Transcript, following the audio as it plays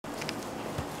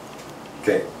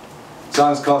Okay. The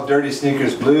song's called Dirty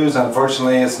Sneakers Blues.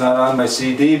 Unfortunately, it's not on my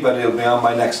CD, but it'll be on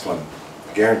my next one.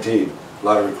 Guaranteed. A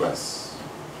lot of requests.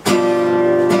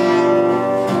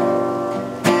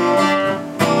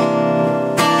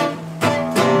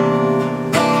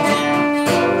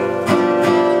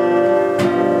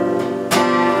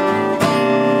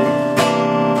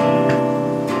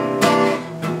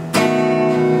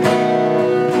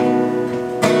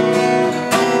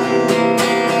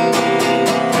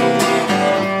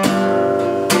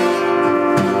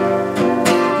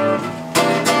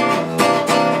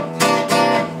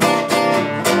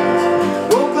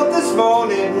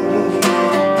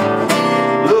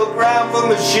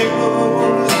 My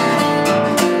shoes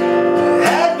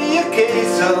had me a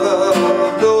case of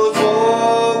those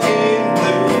walking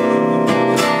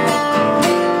blues.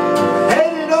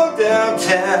 Headed on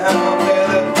downtown where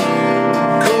the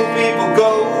cool people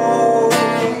go.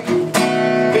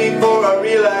 Before I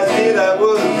realized it, I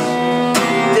was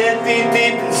 10 feet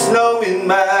deep in snow in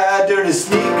my dirty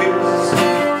sneakers.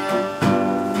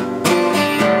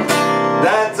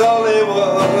 That's all it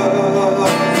was.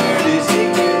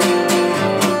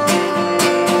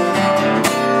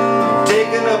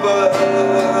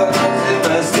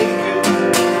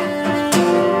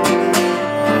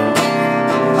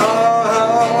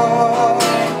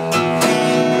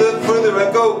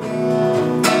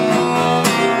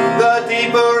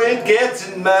 It gets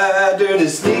in my dirty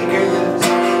sneakers.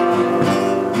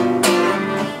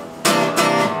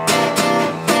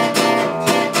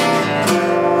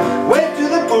 Went to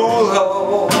the pool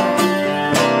hall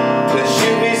to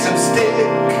shoot me some stick.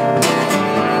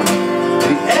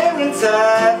 The air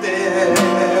inside there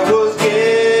was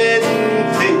getting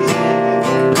thick.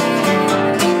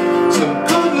 Some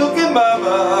good looking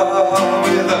mama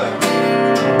with a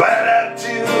bad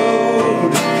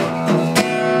attitude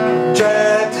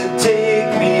tried to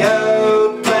take me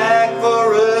out back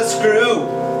for a screw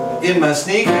in my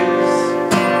sneakers.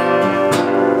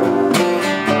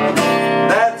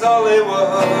 That's all it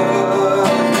was,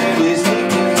 dirty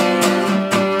sneakers.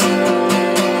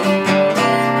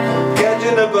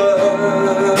 Catching a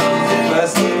buzz in my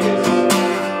sneakers.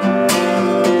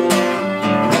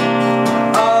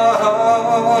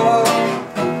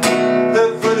 The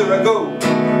further I go,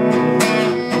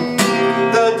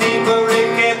 the deeper it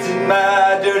gets in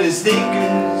my dirty sneakers.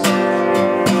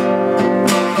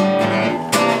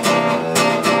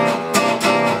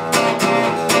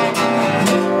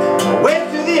 I went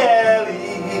to the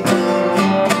alley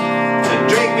to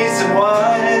drink me some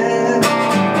wine.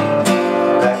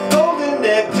 That golden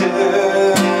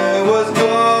nectar was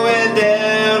going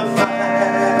down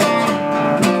fine.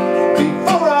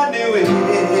 Before I knew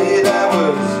it, I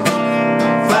was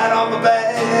flat on my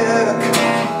back,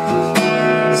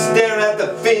 staring at the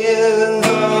fins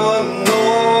on an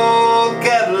old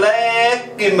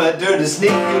Cadillac in my dirty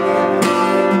sneakers.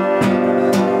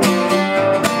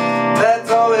 That's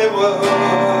all it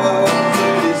was,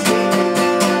 dirty sneakers.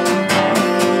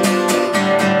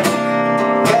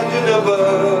 Catching a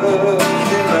buzz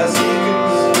in my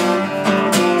sneakers.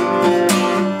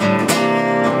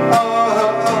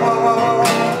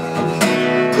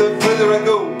 The further I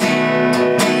go,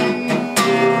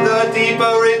 the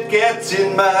deeper it gets in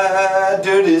my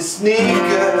dirty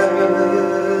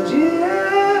sneakers.